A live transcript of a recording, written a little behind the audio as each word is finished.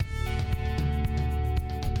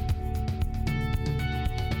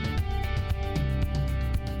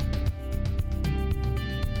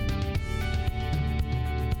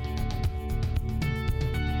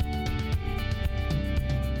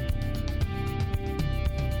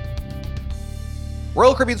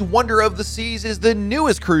Royal Caribbean's Wonder of the Seas is the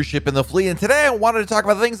newest cruise ship in the fleet, and today I wanted to talk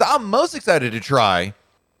about the things I'm most excited to try.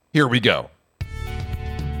 Here we go.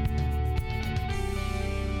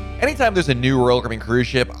 Anytime there's a new Royal Caribbean cruise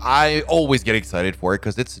ship, I always get excited for it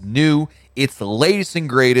because it's new, it's the latest and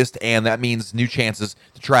greatest, and that means new chances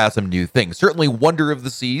to try out some new things. Certainly, Wonder of the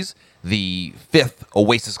Seas, the 5th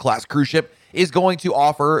Oasis class cruise ship, is going to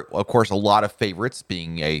offer, of course, a lot of favorites,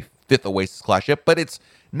 being a 5th Oasis class ship, but it's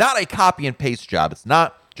not a copy and paste job. It's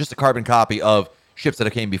not just a carbon copy of ships that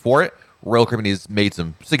have came before it. Royal Caribbean has made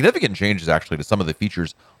some significant changes, actually, to some of the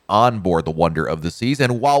features on board the Wonder of the Seas.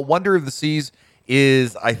 And while Wonder of the Seas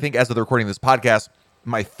is, I think, as of the recording of this podcast,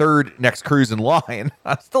 my third next cruise in line,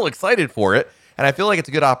 I'm still excited for it. And I feel like it's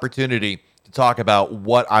a good opportunity to talk about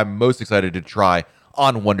what I'm most excited to try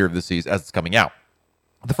on Wonder of the Seas as it's coming out.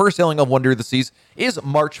 The first sailing of Wonder of the Seas is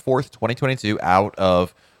March 4th, 2022, out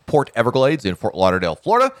of Port Everglades in Fort Lauderdale,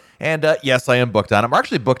 Florida. And yes, I am booked on. I'm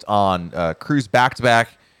actually booked on cruise back-to-back.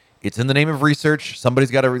 It's in the name of research.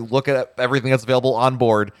 Somebody's got to look at everything that's available on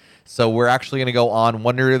board. So we're actually going to go on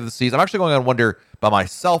Wonder of the Seas. I'm actually going on Wonder by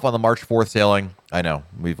myself on the March 4th sailing. I know,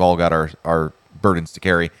 we've all got our burdens to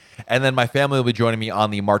carry. And then my family will be joining me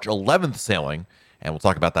on the March 11th sailing, and we'll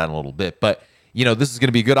talk about that in a little bit. But, you know, this is going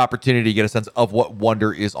to be a good opportunity to get a sense of what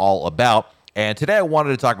Wonder is all about. And today I wanted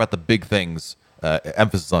to talk about the big things.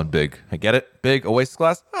 Emphasis on big. I get it? Big Oasis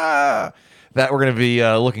class? That we're going to be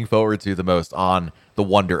looking forward to the most on the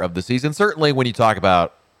Wonder of the Seas. And certainly when you talk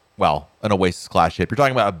about, well, an Oasis class ship, you're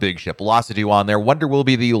talking about a big ship. Lots to do on there. Wonder will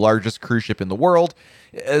be the largest cruise ship in the world,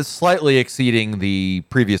 slightly exceeding the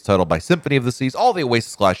previous title by Symphony of the Seas. All the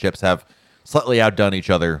Oasis class ships have slightly outdone each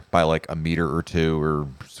other by like a meter or two or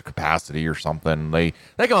capacity or something. They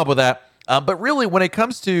come up with that. But really, when it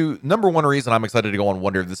comes to number one reason I'm excited to go on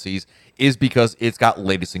Wonder of the Seas is because it's got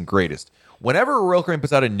latest and greatest. Whenever Royal Caribbean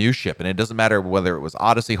puts out a new ship, and it doesn't matter whether it was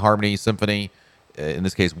Odyssey, Harmony, Symphony, in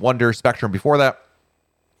this case, Wonder, Spectrum before that,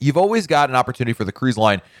 you've always got an opportunity for the cruise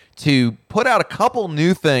line to put out a couple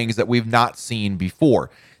new things that we've not seen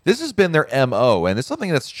before. This has been their MO, and it's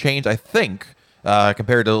something that's changed, I think,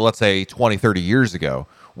 compared to, let's say, 20, 30 years ago,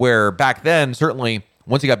 where back then, certainly,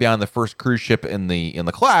 once you got beyond the first cruise ship in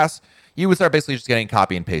the class, you would start basically just getting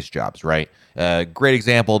copy and paste jobs, right? Great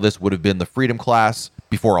example, this would have been the Freedom class,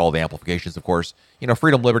 before all the amplifications, of course. You know,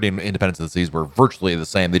 Freedom, Liberty, and Independence of the Seas were virtually the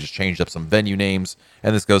same. They just changed up some venue names,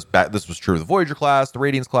 and this goes back. This was true of the Voyager class, the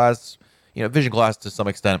Radiance class, you know, Vision class to some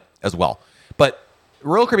extent as well. But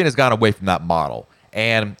Royal Caribbean has gone away from that model.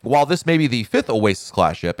 And while this may be the 5th Oasis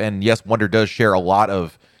class ship, and yes, Wonder does share a lot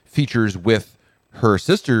of features with her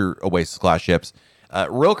sister Oasis class ships,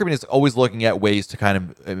 Royal Caribbean is always looking at ways to kind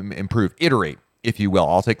of improve, iterate, if you will.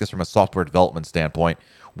 I'll take this from a software development standpoint,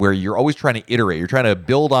 where you're always trying to iterate. You're trying to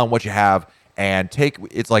build on what you have and take,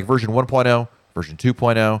 it's like version 1.0, version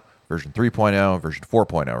 2.0, version 3.0, version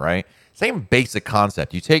 4.0, right? Same basic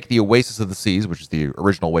concept. You take the Oasis of the Seas, which is the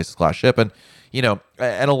original Oasis class ship, and, you know,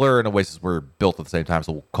 and Allure and Oasis were built at the same time,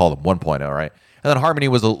 so we'll call them 1.0, right? And then Harmony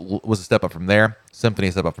was a step up from there. Symphony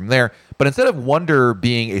a step up from there. But instead of Wonder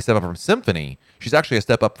being a step up from Symphony, she's actually a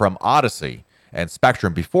step up from Odyssey and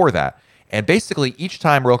Spectrum before that. And basically, each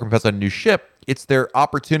time Royal Caribbean puts out a new ship, it's their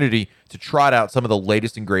opportunity to trot out some of the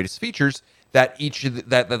latest and greatest features that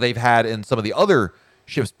that they've had in some of the other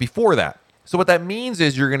ships before that. So what that means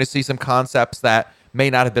is you're going to see some concepts that may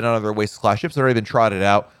not have been on other Oasis class ships that have already been trotted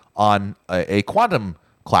out on a Quantum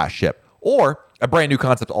class ship, or a brand new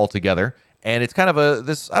concept altogether. And it's kind of I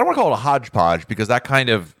don't want to call it a hodgepodge because that kind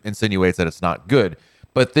of insinuates that it's not good.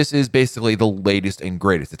 But this is basically the latest and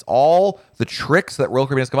greatest. It's all the tricks that Royal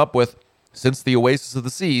Caribbean has come up with since the Oasis of the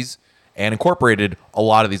Seas and incorporated a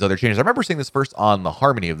lot of these other changes. I remember seeing this first on the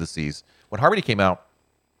Harmony of the Seas. When Harmony came out,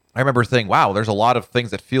 I remember thinking, wow, there's a lot of things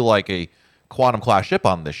that feel like a Quantum class ship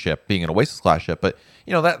on this ship, being an Oasis class ship. But,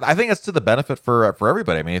 you know, that I think that's to the benefit for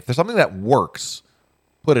everybody. I mean, if there's something that works,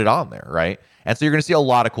 put it on there, right? And so you're going to see a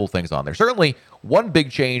lot of cool things on there. Certainly, one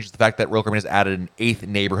big change is the fact that Royal Caribbean has added an 8th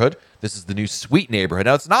neighborhood. This is the new Suite neighborhood.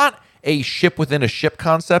 Now, it's not a ship within a ship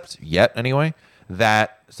concept yet, anyway,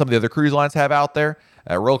 that some of the other cruise lines have out there.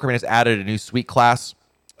 Royal Caribbean has added a new Suite class,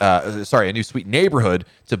 a new Suite neighborhood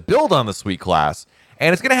to build on the Suite class.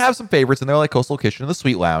 And it's going to have some favorites in there, like Coastal Kitchen and the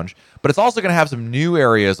Suite Lounge. But it's also going to have some new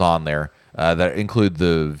areas on there that include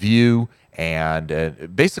the View and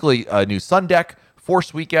basically a new sun deck for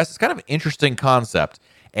suite guests. It's kind of an interesting concept.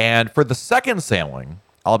 And for the second sailing,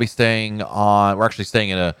 I'll be staying on. We're actually staying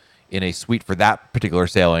in a suite for that particular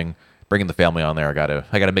sailing. Bringing the family on there, I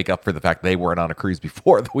gotta make up for the fact they weren't on a cruise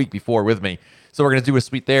before the week before with me. So we're gonna do a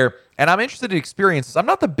suite there, and I'm interested in experiences. I'm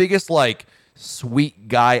not the biggest like suite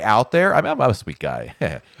guy out there. I mean, I'm a suite guy,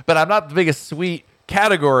 but I'm not the biggest suite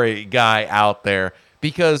category guy out there,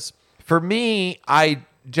 because for me, I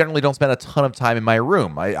generally don't spend a ton of time in my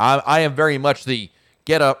room. I am very much the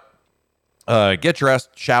get up, get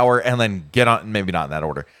dressed, shower, and then get on. Maybe not in that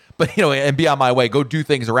order, but and be on my way. Go do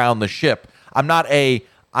things around the ship.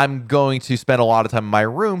 I'm going to spend a lot of time in my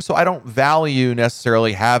room, so I don't value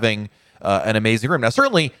necessarily having an amazing room. Now,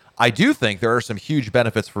 certainly, I do think there are some huge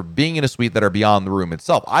benefits for being in a suite that are beyond the room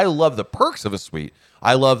itself. I love the perks of a suite.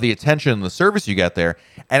 I love the attention and the service you get there.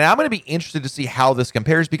 And I'm going to be interested to see how this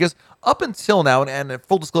compares, because up until now, and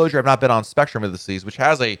full disclosure, I've not been on Spectrum of the Seas, which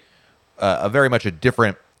has a very much a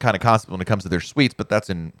different kind of concept when it comes to their suites, but that's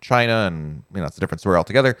in China, and it's a different story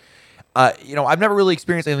altogether. I've never really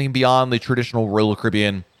experienced anything beyond the traditional Royal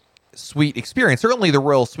Caribbean suite experience. Certainly the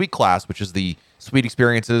Royal Suite class, which is the suite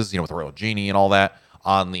experiences, with the Royal Genie and all that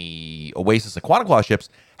on the Oasis and Quantum Claw ships,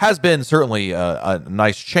 has been certainly a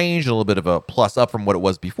nice change, a little bit of a plus up from what it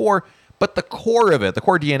was before. But the core of it, the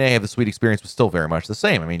core DNA of the suite experience was still very much the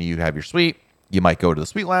same. I mean, you have your suite, you might go to the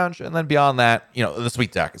suite lounge, and then beyond that, the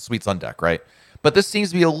suite deck, suites on deck, right? But this seems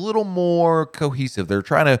to be a little more cohesive. They're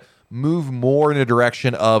trying to move more in a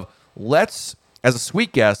direction of, as a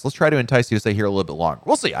suite guest, let's try to entice you to stay here a little bit longer.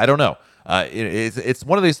 We'll see. I don't know. It's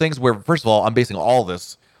one of these things where, first of all, I'm basing all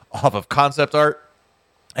this off of concept art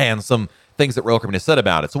and some things that Royal Caribbean has said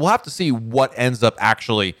about it. So we'll have to see what ends up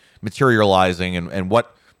actually materializing and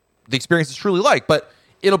what the experience is truly like, but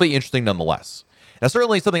it'll be interesting nonetheless. Now,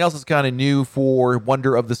 certainly something else that's kind of new for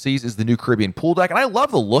Wonder of the Seas is the new Caribbean pool deck, and I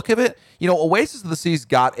love the look of it. Oasis of the Seas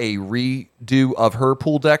got a redo of her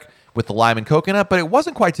pool deck with the lime and coconut, but it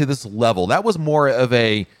wasn't quite to this level. That was more of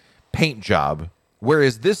a paint job,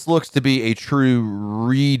 whereas this looks to be a true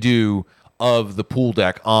redo of the pool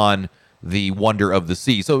deck on the Wonder of the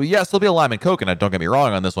Sea. So yes, there'll be a lime and coconut, don't get me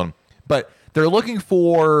wrong on this one, but they're looking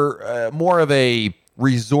for more of a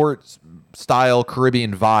resort style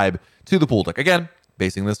Caribbean vibe to the pool deck. Again,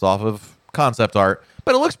 basing this off of concept art,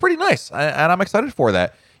 but it looks pretty nice, and I'm excited for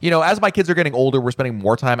that. As my kids are getting older, we're spending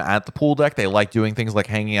more time at the pool deck. They like doing things like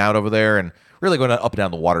hanging out over there and really going up and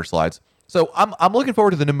down the water slides. So I'm looking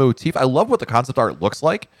forward to the new motif. I love what the concept art looks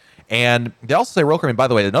like. And they also say Royal Caribbean, by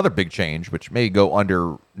the way, another big change, which may go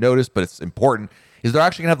under notice, but it's important, is they're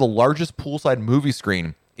actually going to have the largest poolside movie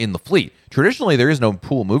screen in the fleet. Traditionally, there is no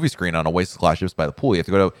pool movie screen on Oasis class ships by the pool. If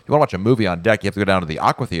you want to watch a movie on deck, you have to go down to the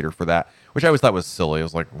Aqua Theater for that, which I always thought was silly. I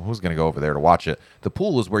was like, well, who's going to go over there to watch it? The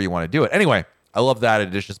pool is where you want to do it. Anyway, I love that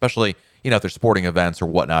addition, especially, if there's sporting events or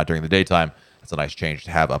whatnot during the daytime. It's a nice change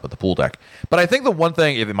to have up at the pool deck. But I think the one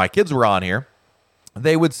thing, if my kids were on here,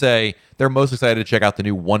 they would say they're most excited to check out the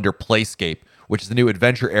new Wonder Playscape, which is the new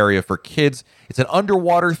adventure area for kids. It's an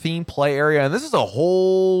underwater themed play area, and this is a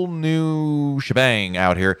whole new shebang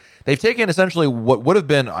out here. They've taken essentially what would have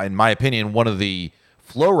been, in my opinion, one of the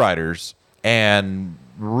Flow Riders and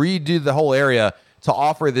redo the whole area to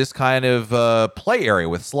offer this kind of play area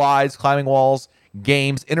with slides, climbing walls,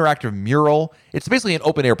 games, interactive mural. It's basically an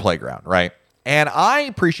open air playground, right? And I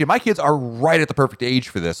appreciate my kids are right at the perfect age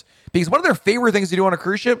for this, because one of their favorite things to do on a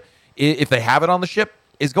cruise ship, if they have it on the ship,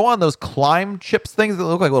 is go on those climb chips things that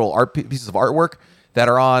look like little art pieces of artwork that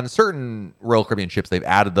are on certain Royal Caribbean ships. They've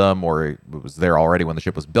added them, or it was there already when the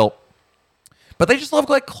ship was built. But they just love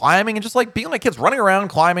like climbing and just like being like kids, running around,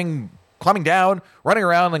 climbing down, running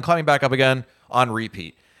around, and then climbing back up again on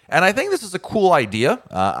repeat. And I think this is a cool idea.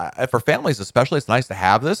 For families especially, it's nice to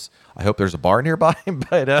have this. I hope there's a bar nearby.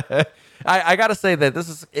 But I got to say that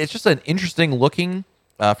it's just an interesting looking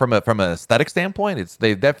from an aesthetic standpoint.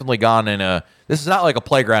 They've definitely gone in this is not like a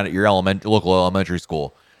playground at your local elementary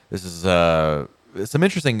school. This is some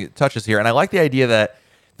interesting touches here. And I like the idea that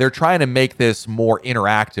they're trying to make this more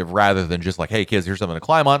interactive rather than just like, hey, kids, here's something to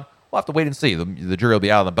climb on. We'll have to wait and see. The jury will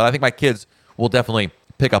be out of them. But I think my kids will definitely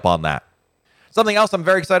pick up on that. Something else I'm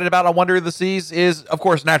very excited about on Wonder of the Seas is, of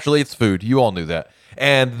course, naturally, it's food. You all knew that.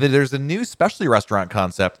 And there's a new specialty restaurant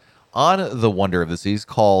concept on the Wonder of the Seas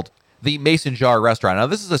called the Mason Jar Restaurant. Now,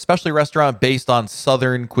 this is a specialty restaurant based on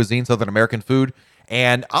Southern cuisine, Southern American food.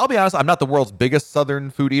 And I'll be honest, I'm not the world's biggest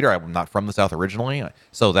Southern food eater. I'm not from the South originally,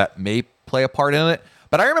 so that may play a part in it.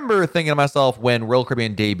 But I remember thinking to myself when Royal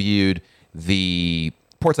Caribbean debuted the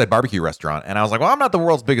Portside Barbecue restaurant, and I was like, well, I'm not the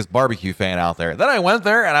world's biggest barbecue fan out there. Then I went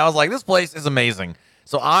there, and I was like, this place is amazing.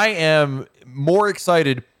 So I am more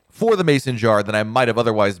excited for the Mason Jar than I might have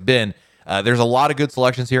otherwise been. There's a lot of good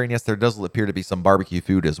selections here, and yes, there does appear to be some barbecue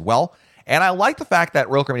food as well. And I like the fact that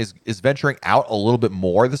Royal Caribbean is venturing out a little bit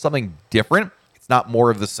more. There's something different. It's not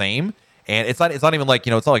more of the same. And it's not even like,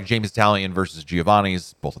 it's not like James Italian versus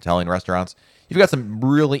Giovanni's, both Italian restaurants. You've got some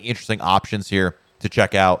really interesting options here to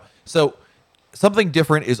check out. So something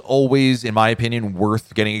different is always, in my opinion,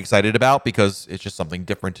 worth getting excited about because it's just something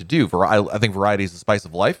different to do. I think variety is the spice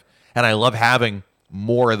of life, and I love having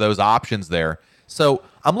more of those options there. So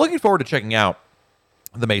I'm looking forward to checking out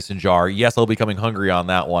the Mason jar. Yes, I'll be coming hungry on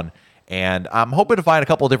that one. And I'm hoping to find a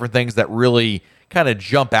couple of different things that really kind of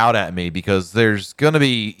jump out at me because there's going to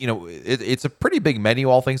be, it's a pretty big menu,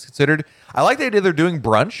 all things considered. I like the idea they're doing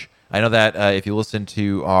brunch. I know that if you listen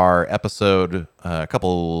to our episode a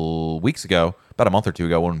couple weeks ago, about a month or two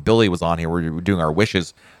ago, when Billy was on here, we were doing our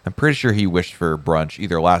wishes. I'm pretty sure he wished for brunch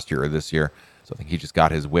either last year or this year. So I think he just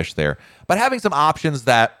got his wish there. But having some options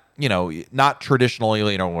that, not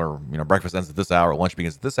traditionally, where, breakfast ends at this hour, lunch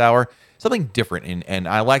begins at this hour, something different. And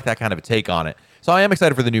I like that kind of a take on it. So I am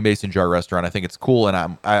excited for the new Mason Jar restaurant. I think it's cool.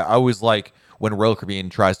 And I always like when Royal Caribbean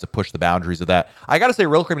tries to push the boundaries of that. I got to say,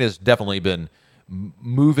 Royal Caribbean has definitely been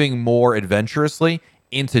moving more adventurously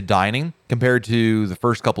into dining compared to the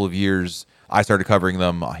first couple of years I started covering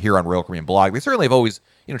them here on Royal Caribbean Blog. They certainly have always,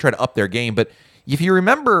 tried to up their game. But if you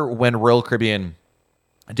remember when Royal Caribbean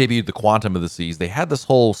debuted the Quantum of the Seas, they had this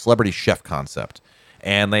whole celebrity chef concept,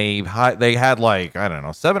 and they had like, I don't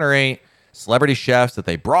know, 7 or 8 celebrity chefs that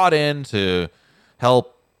they brought in to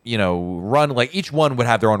help run, like each one would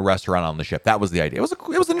have their own restaurant on the ship. That was the idea. It was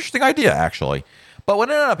an interesting idea actually, but what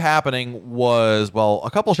ended up happening was, well,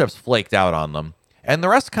 a couple chefs flaked out on them, and the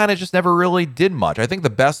rest kind of just never really did much. I think the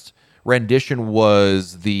best rendition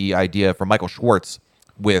was the idea from Michael Schwartz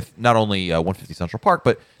with not only 150 Central Park,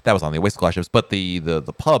 but that was on the Oasis Class ships, but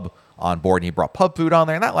the pub on board, and he brought pub food on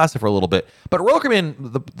there, and that lasted for a little bit. But Royal Caribbean,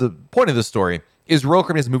 the point of this story is Royal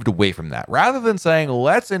Caribbean has moved away from that. Rather than saying,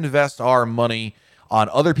 let's invest our money on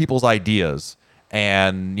other people's ideas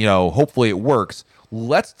and, hopefully it works,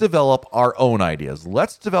 let's develop our own ideas.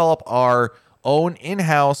 Let's develop our own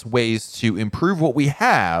in-house ways to improve what we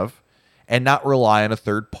have and not rely on a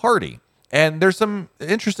third party. And there's some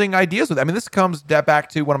interesting ideas with it. I mean, this comes back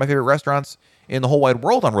to one of my favorite restaurants in the whole wide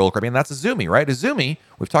world on Royal Caribbean. That's Izumi, right? Izumi,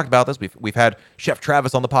 we've talked about this. We've had Chef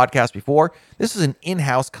Travis on the podcast before. This is an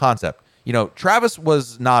in-house concept. Travis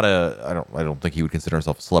was not I don't think he would consider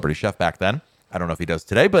himself a celebrity chef back then. I don't know if he does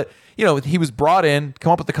today, but, he was brought in,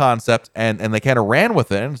 come up with the concept, and they kind of ran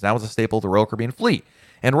with it, and now it's a staple of the Royal Caribbean fleet.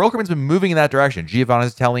 And Royal Caribbean's been moving in that direction.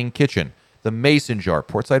 Giovanni's Italian Kitchen, the Mason Jar,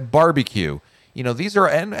 Portside Barbecue. These are,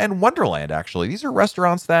 and Wonderland, actually. These are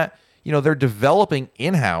restaurants that, they're developing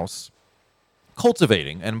in-house,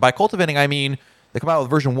 cultivating. And by cultivating, I mean, they come out with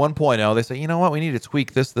version 1.0. They say, you know what, we need to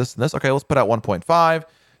tweak this, and this. Okay, let's put out 1.5,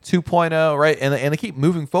 2.0, right? And they keep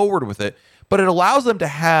moving forward with it. But it allows them to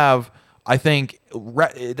have, I think,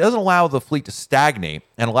 it doesn't allow the fleet to stagnate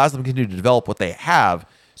and allows them to continue to develop what they have.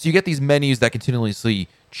 So you get these menus that continuously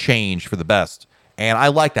change for the best. And I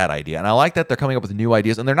like that idea. And I like that they're coming up with new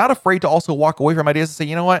ideas. And they're not afraid to also walk away from ideas and say,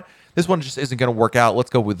 you know what, this one just isn't going to work out. Let's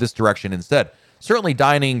go with this direction instead. Certainly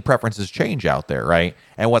dining preferences change out there, right?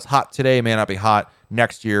 And what's hot today may not be hot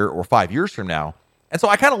next year or 5 years from now. And so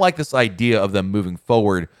I kind of like this idea of them moving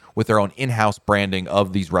forward with their own in-house branding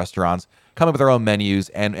of these restaurants, coming up with their own menus,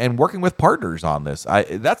 and working with partners on this.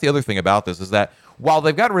 That's the other thing about this is that while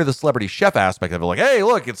they've gotten rid of the celebrity chef aspect of it, like, hey,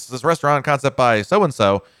 look, it's this restaurant concept by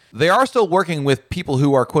so-and-so, they are still working with people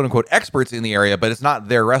who are quote-unquote experts in the area, but it's not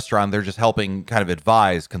their restaurant. They're just helping kind of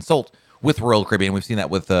advise, consult with Royal Caribbean. We've seen that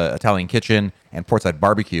with Italian Kitchen and Portside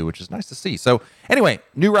Barbecue, which is nice to see. So anyway,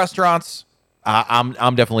 new restaurants, I'm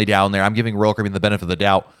definitely down there. I'm giving Royal Caribbean the benefit of the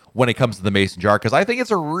doubt when it comes to the Mason Jar because I think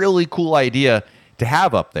it's a really cool idea to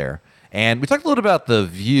have up there. And we talked a little about the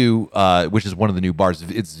View, which is one of the new bars.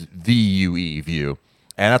 It's VUE, View.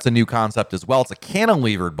 And that's a new concept as well. It's a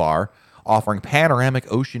cantilevered bar offering panoramic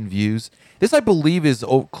ocean views. This, I believe, is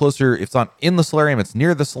closer. It's not in the solarium. It's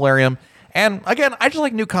near the solarium. And again, I just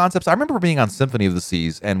like new concepts. I remember being on Symphony of the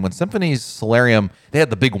Seas, and when Symphony's Solarium, they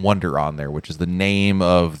had the Big Wonder on there, which is the name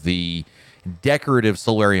of the decorative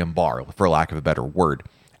solarium bar, for lack of a better word.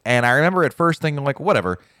 And I remember at first thinking, like,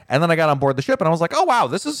 whatever. And then I got on board the ship, and I was like, oh, wow,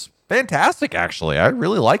 this is fantastic, actually. I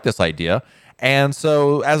really like this idea. And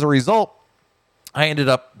so as a result, I ended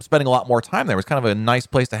up spending a lot more time there. It was kind of a nice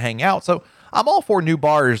place to hang out. So I'm all for new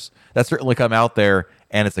bars that certainly come out there,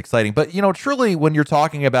 and it's exciting. But, truly, when you're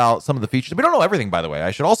talking about some of the features, we don't know everything, by the way.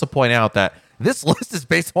 I should also point out that this list is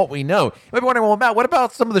based on what we know. You might be wondering, well, Matt, what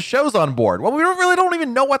about some of the shows on board? Well, we don't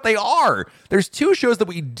even know what they are. There's 2 shows that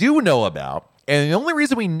we do know about. And the only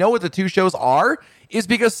reason we know what the 2 shows are is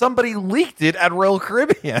because somebody leaked it at Royal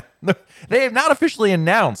Caribbean. They have not officially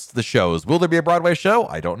announced the shows. Will there be a Broadway show?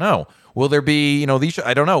 I don't know. Will there be, these shows?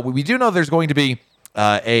 I don't know. We do know there's going to be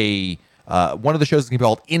one of the shows is going to be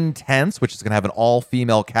called Intense, which is going to have an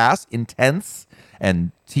all-female cast. Intense,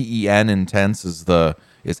 and TEN, Intense is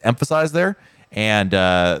emphasized there. And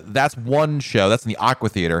that's one show. That's in the Aqua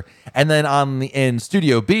Theater. And then in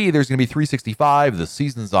Studio B, there's going to be 365, The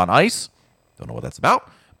Seasons on Ice. Don't know what that's about,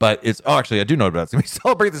 but actually, I do know about it. It's going to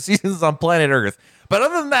celebrate the seasons on planet Earth. But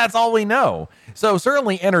other than that, that's all we know. So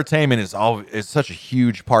certainly entertainment is such a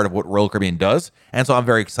huge part of what Royal Caribbean does. And so I'm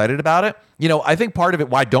very excited about it. I think part of it,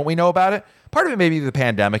 why don't we know about it? Part of it may be the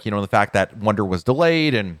pandemic, the fact that Wonder was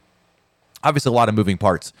delayed and obviously a lot of moving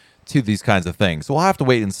parts to these kinds of things. So we'll have to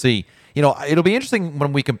wait and see. It'll be interesting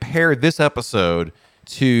when we compare this episode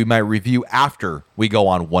to my review after we go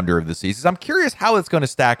on Wonder of the Seas. I'm curious how it's going to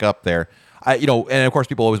stack up there. And of course,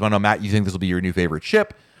 people always want to know, Matt, you think this will be your new favorite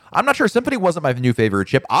ship? I'm not sure. Symphony wasn't my new favorite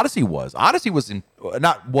ship. Odyssey was. Odyssey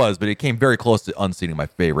but it came very close to unseating my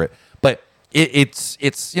favorite. But it's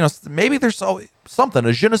maybe there's something,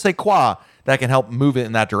 a je ne sais quoi, that can help move it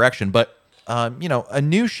in that direction. But a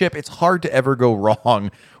new ship, it's hard to ever go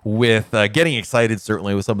wrong with getting excited,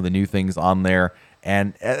 certainly, with some of the new things on there.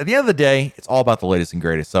 And at the end of the day, it's all about the latest and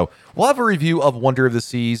greatest. So we'll have a review of Wonder of the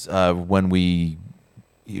Seas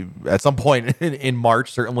at some point in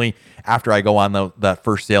March, certainly after I go on that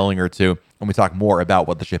first sailing or two, when we talk more about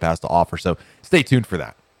what the ship has to offer. So stay tuned for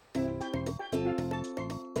that.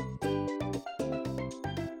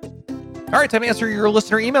 All right, time to answer your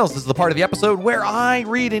listener emails. This is the part of the episode where I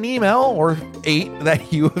read an email, or 8,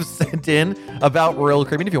 that you have sent in about Royal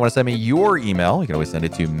Caribbean. If you want to send me your email, you can always send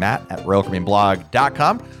it to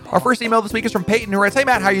matt@royalcaribbeanblog.com. Our first email this week is from Peyton, who writes, "Hey,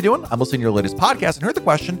 Matt, how you doing? I'm listening to your latest podcast and heard the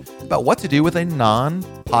question about what to do with a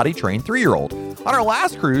non-potty trained 3-year-old. On our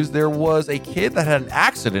last cruise, there was a kid that had an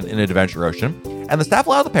accident in Adventure Ocean, and the staff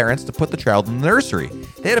allowed the parents to put the child in the nursery.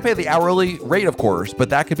 They had to pay the hourly rate, of course, but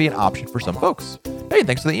that could be an option for some folks." Hey,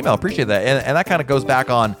 thanks for the email. Appreciate that. And that kind of goes back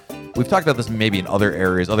on, we've talked about this maybe in other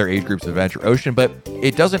areas, other age groups of Adventure Ocean, but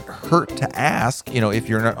it doesn't hurt to ask, if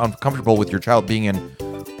you're not uncomfortable with your child being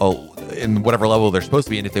in whatever level they're supposed to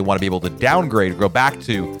be in, if they want to be able to downgrade, go back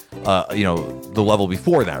to, the level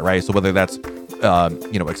before that, right? So whether that's,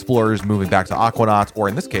 explorers moving back to aquanauts, or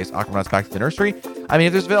in this case, aquanauts back to the nursery. I mean,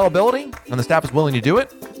 if there's availability and the staff is willing to do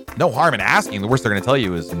it, no harm in asking. The worst they're going to tell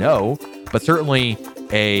you is no, but certainly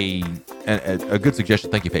a good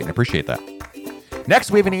suggestion. Thank you, Peyton. I appreciate that.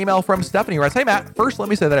 Next, we have an email from Stephanie who writes, "Hey, Matt. First, let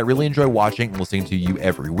me say that I really enjoy watching and listening to you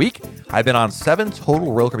every week. I've been on 7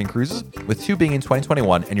 total Royal Caribbean cruises, with 2 being in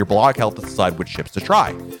 2021, and your blog helped us decide which ships to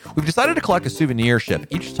try. We've decided to collect a souvenir ship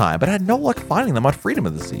each time, but had no luck finding them on Freedom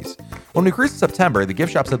of the Seas. When we cruised in September, the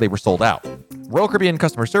gift shop said they were sold out. Royal Caribbean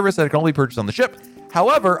customer service said it can only be purchased on the ship.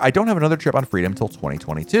 However, I don't have another trip on Freedom until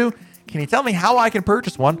 2022. Can you tell me how I can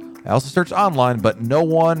purchase one? I also searched online, but no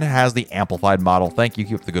one has the amplified model. Thank you.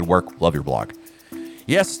 Keep up the good work. Love your blog."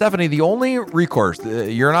 Yes, Stephanie, the only recourse,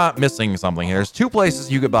 you're not missing something here. There's 2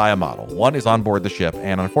 places you could buy a model. One is on board the ship,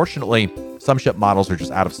 and unfortunately, some ship models are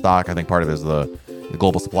just out of stock. I think part of it is the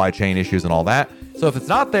global supply chain issues and all that. So if it's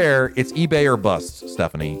not there, it's eBay or bust,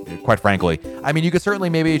 Stephanie, quite frankly. I mean, you could certainly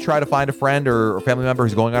maybe try to find a friend or family member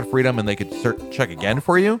who's going on Freedom, and they could check again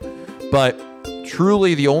for you. But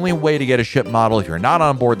truly, the only way to get a ship model, if you're not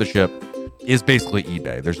on board the ship, is basically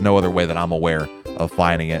eBay. There's no other way that I'm aware of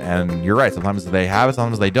finding it. And you're right, sometimes they have it,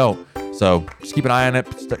 sometimes they don't. So just keep an eye on it,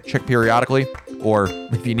 check periodically, or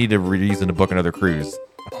if you need a reason to book another cruise.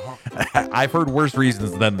 I've heard worse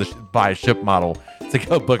reasons than to buy a ship model to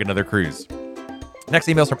go book another cruise. Next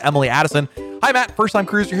email is from Emily Addison. "Hi, Matt. First time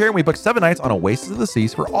cruiser here, and we booked 7 nights on Oasis of the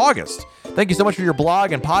Seas for August. Thank you so much for your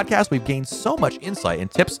blog and podcast. We've gained so much insight and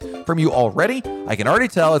tips from you already. I can already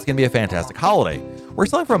tell it's going to be a fantastic holiday. We're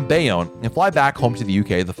sailing from Bayonne and fly back home to the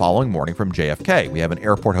UK the following morning from JFK. We have an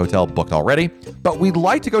airport hotel booked already, but we'd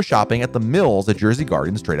like to go shopping at the Mills at Jersey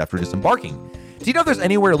Gardens straight after disembarking. Do you know if there's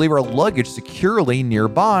anywhere to leave our luggage securely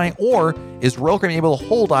nearby, or is Royal Caribbean able to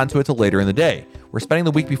hold on to it till later in the day? We're spending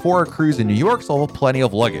the week before our cruise in New York, so we'll have plenty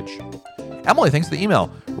of luggage." Emily, thanks for the email.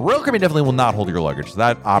 Royal Caribbean definitely will not hold your luggage. So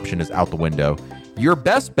that option is out the window. Your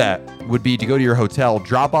best bet would be to go to your hotel,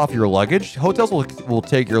 drop off your luggage. Hotels will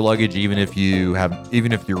take your luggage even if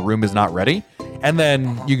your room is not ready, and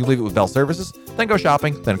then you can leave it with Bell Services. Then go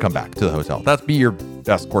shopping, then come back to the hotel. That's be your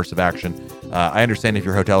best course of action. I understand if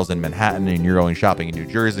your hotel is in Manhattan and you're going shopping in New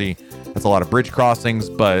Jersey, that's a lot of bridge crossings,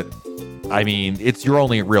 but I mean, it's your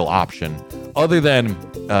only real option. Other than,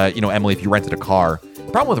 Emily, if you rented a car.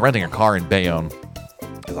 The problem with renting a car in Bayonne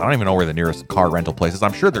is I don't even know where the nearest car rental place is.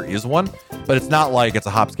 I'm sure there is one, but it's not like it's a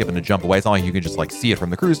hop, skip, and a jump away. It's not like you can just see it from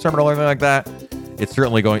the cruise terminal or anything like that. It's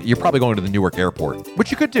certainly you're probably going to the Newark airport,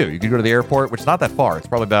 which you could do. You could go to the airport, which is not that far. It's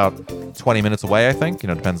probably about 20 minutes away, I think,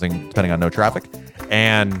 depending on no traffic,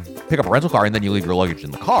 and pick up a rental car, and then you leave your luggage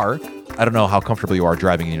in the car. I don't know how comfortable you are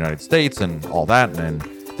driving in the United States and all that, and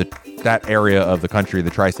that area of the country, the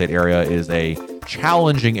tri-state area, is a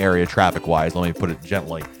challenging area traffic-wise. Let me put it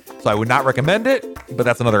gently. So I would not recommend it, but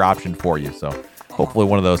that's another option for you. So hopefully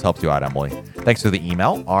one of those helps you out, Emily. Thanks for the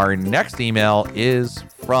email. Our next email is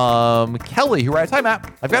from Kelly, who writes, "Hi,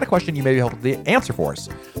 Matt. I've got a question you may be able to answer for us.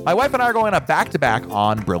 My wife and I are going on a back-to-back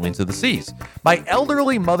on Brilliance of the Seas. My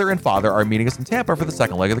elderly mother and father are meeting us in Tampa for the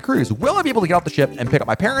second leg of the cruise. Will I be able to get off the ship and pick up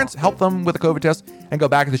my parents, help them with a COVID test, and go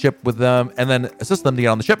back to the ship with them, and then assist them to get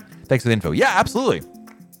on the ship? Thanks for the info." Yeah, absolutely.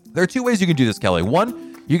 There are two ways you can do this, Kelly.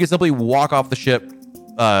 One, you can simply walk off the ship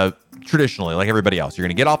traditionally, like everybody else. You're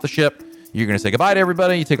going to get off the ship. You're going to say goodbye to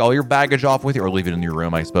everybody. You take all your baggage off with you, or leave it in your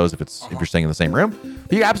room, I suppose, if you're staying in the same room.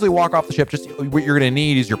 But you can absolutely walk off the ship. Just what you're going to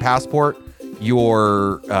need is your passport,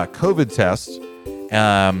 your COVID test.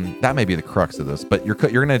 That may be the crux of this, but you're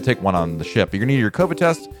going to take one on the ship. You're going to need your COVID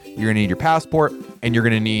test. You're going to need your passport, and you're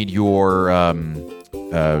going to need your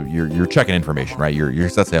check-in information, right? Your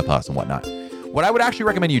CSA Plus and whatnot. What I would actually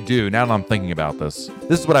recommend you do, now that I'm thinking about this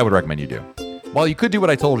is what I would recommend you do. While you could do what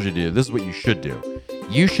I told you to do, this is what you should do.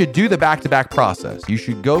 You should do the back-to-back process. You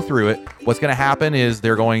should go through it. What's going to happen is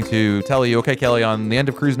they're going to tell you, okay, Kelly, on the end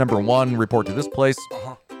of cruise number 1, report to this place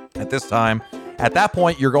at this time. At that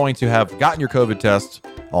point, you're going to have gotten your COVID test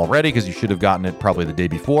already, because you should have gotten it probably the day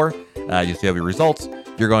before. You still have your results.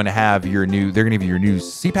 You're going to have they're going to give you your new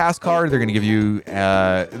CPAS card. They're going to give you,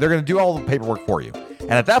 they're going to do all the paperwork for you.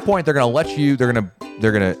 And at that point, they're going to let you, they're going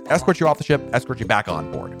to escort you off the ship, escort you back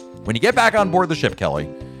on board. When you get back on board the ship, Kelly,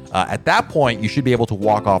 at that point, you should be able to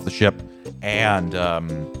walk off the ship and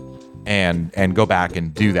go back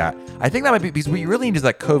and do that. I think that might be, because what you really need is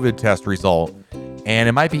that COVID test result, and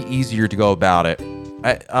it might be easier to go about it.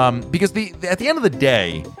 Because at the end of the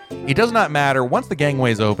day, it does not matter. Once the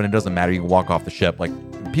gangway is open, it doesn't matter. You can walk off the ship. Like,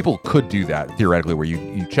 people could do that theoretically, where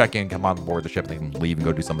you check in, come on board the ship, they can leave and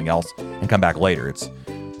go do something else and come back later. It's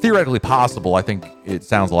theoretically possible. I think it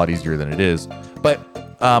sounds a lot easier than it is. But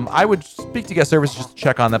I would speak to guest service just to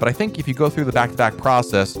check on that. But I think if you go through the back-to-back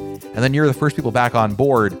process and then you're the first people back on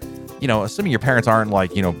board, assuming your parents aren't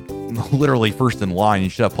like, literally first in line, you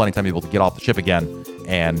should have plenty of time to be able to get off the ship again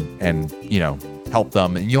and help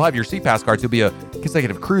them. And you'll have your CPAS cards. You'll be a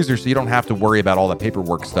consecutive cruiser, so you don't have to worry about all that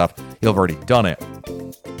paperwork stuff. You'll have already done it.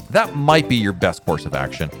 That might be your best course of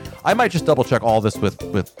action. I might just double check all this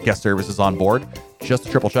with guest services on board, just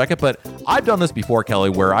to triple check it. But I've done this before, Kelly,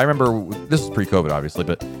 where I remember, this was pre-COVID, obviously,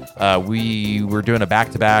 but we were doing a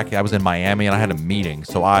back-to-back. I was in Miami and I had a meeting.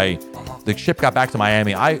 So the ship got back to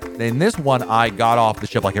Miami. In this one, I got off the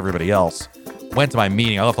ship like everybody else, went to my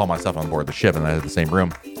meeting. I left all my stuff on board the ship and I had the same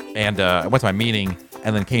room. And I went to my meeting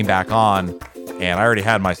and then came back on. And I already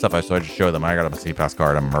had my stuff, so I just showed them. I got a CPAS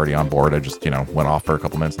card. I'm already on board. I just, went off for a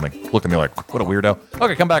couple minutes and they looked at me like, what a weirdo.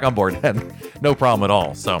 Okay, come back on board. And no problem at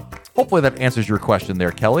all. So hopefully that answers your question there,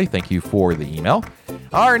 Kelly. Thank you for the email.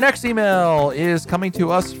 Our next email is coming to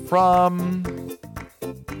us from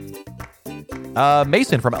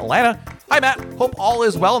Mason from Atlanta. Hi, Matt. Hope all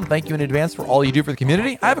is well, and thank you in advance for all you do for the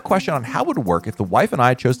community. I have a question on how it would work if the wife and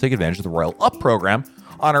I chose to take advantage of the Royal Up program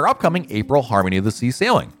on our upcoming April Harmony of the Sea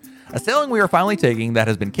sailing. A sailing we are finally taking that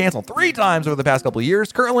has been canceled 3 times over the past couple of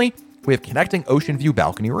years. Currently, we have connecting ocean view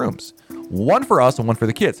balcony rooms, one for us and one for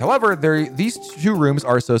the kids. However, these 2 rooms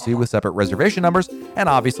are associated with separate reservation numbers and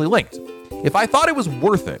obviously linked. If I thought it was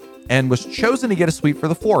worth it and was chosen to get a suite for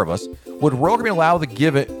the 4 of us, would Royal Caribbean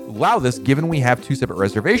allow this given we have 2 separate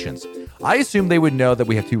reservations? I assume they would know that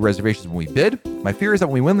we have 2 reservations when we bid. My fear is that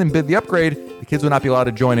when we win and bid the upgrade, the kids would not be allowed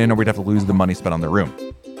to join in, or we'd have to lose the money spent on their room.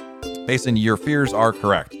 Mason, your fears are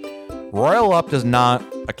correct. Royal Up does not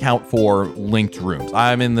account for linked rooms.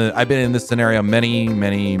 I've been in this scenario many,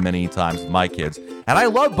 many, many times with my kids, and I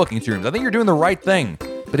love booking 2 rooms. I think you're doing the right thing.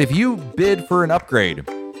 But if you bid for an upgrade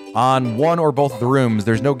on one or both of the rooms,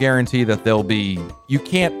 there's no guarantee that you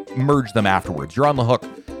can't merge them afterwards. You're on the hook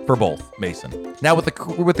for both, Mason. Now with the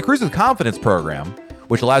Cruise with Confidence program,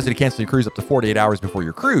 which allows you to cancel your cruise up to 48 hours before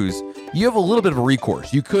your cruise, you have a little bit of a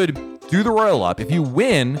recourse. You could do the Royal Up. If you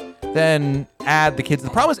win, then add the kids. The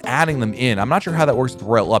problem is adding them in. I'm not sure how that works with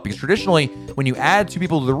Royal Up, because traditionally when you add 2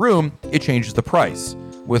 people to the room, it changes the price.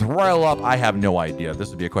 With Royal Up, I have no idea. This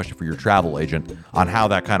would be a question for your travel agent on how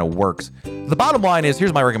that kind of works. The bottom line is,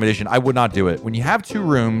 here's my recommendation. I would not do it. When you have 2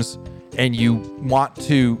 rooms and you want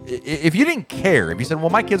to, if you didn't care, if you said, well,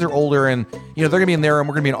 my kids are older and they're gonna be in their room,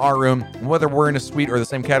 we're gonna be in our room, whether we're in a suite or the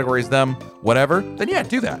same category as them, whatever, then yeah,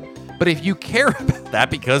 do that. But if you care about that,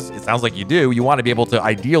 because it sounds like you do, you want to be able to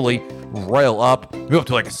ideally Royal Up, move up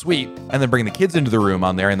to like a suite, and then bring the kids into the room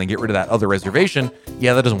on there and then get rid of that other reservation.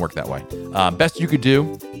 Yeah, that doesn't work that way. Best you could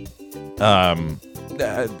do,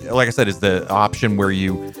 like I said, is the option where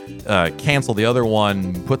you cancel the other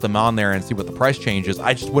one, put them on there and see what the price changes.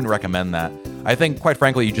 I just wouldn't recommend that. I think, quite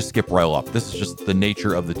frankly, you just skip Royal up. This is just the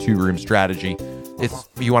nature of the 2-room strategy. It's,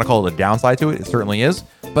 if you want to call it a downside to it, it certainly is.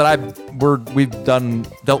 But we've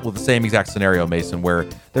dealt with the same exact scenario, Mason, where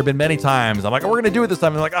there have been many times I'm like, oh, we're going to do it this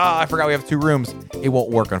time. And they're like, oh, I forgot we have 2 rooms. It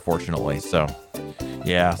won't work, unfortunately. So,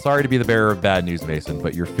 yeah, sorry to be the bearer of bad news, Mason,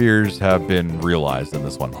 but your fears have been realized in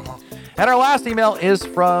this one. And our last email is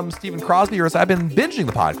from Stephen Crosby. Who says, I've been binging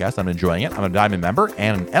the podcast. I'm enjoying it. I'm a Diamond member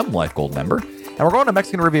and an M Life Gold member. And we're going to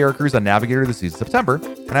Mexican Riviera cruise on Navigator this season, September.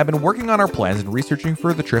 And I've been working on our plans and researching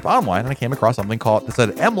for the trip online. And I came across something that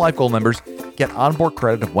said M Life Gold members get onboard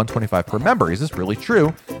credit of $125 per member. Is this really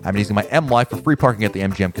true? I've been using my M Life for free parking at the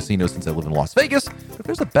MGM casino since I live in Las Vegas. But if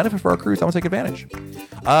there's a benefit for our cruise, I want to take advantage.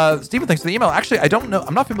 Stephen, thanks for the email. Actually, I don't know.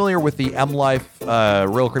 I'm not familiar with the M Life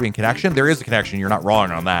Royal Caribbean connection. There is a connection. You're not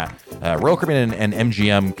wrong on that. Royal Caribbean and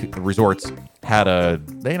MGM resorts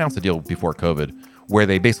they announced a deal before COVID where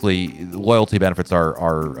they basically loyalty benefits are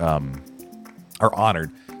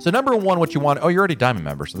honored. So number one, what you want? Oh, you're already Diamond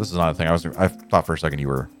member, so this is not a thing. I thought for a second you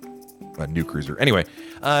were a new cruiser. Anyway,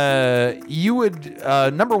 you would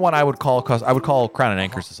number one, I would call Crown and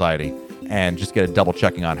Anchor Society and just get a double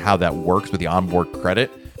checking on how that works with the onboard credit,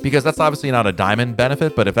 because that's obviously not a Diamond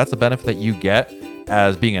benefit, but if that's a benefit that you get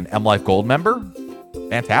as being an M Life Gold member,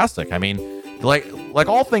 fantastic. I mean, like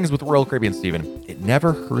all things with Royal Caribbean, Stephen, it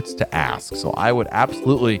never hurts to ask. So I would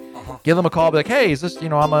absolutely give them a call, be like, hey, is this,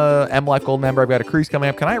 I'm a M Life Gold member. I've got a cruise coming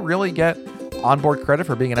up. Can I really get onboard credit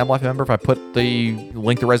for being an M Life member if I put the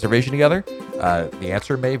reservation together? The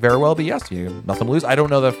answer may very well be yes. Nothing to lose. I don't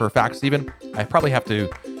know that for a fact, Stephen. I probably have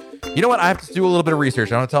to, you know what? I have to do a little bit of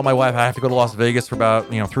research. I want to tell my wife I have to go to Las Vegas for about,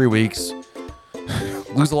 3 weeks,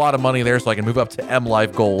 lose a lot of money there so I can move up to M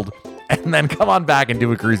Life Gold, and then come on back and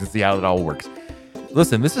do a cruise and see how it all works.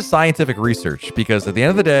 Listen, this is scientific research, because at the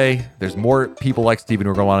end of the day, there's more people like Stephen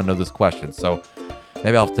who are going to want to know this question. So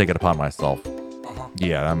maybe I'll take it upon myself.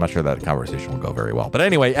 Yeah, I'm not sure that conversation will go very well. But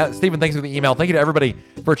anyway, Stephen, thanks for the email. Thank you to everybody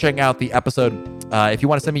for checking out the episode. If you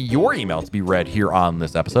want to send me your email to be read here on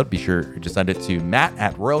this episode, be sure to send it to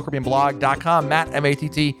matt@royalcaribbeanblog.com, Matt,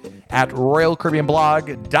 M-A-T-T,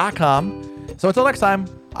 @royalcaribbeanblog.com. So until next time,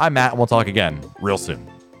 I'm Matt, and we'll talk again real soon.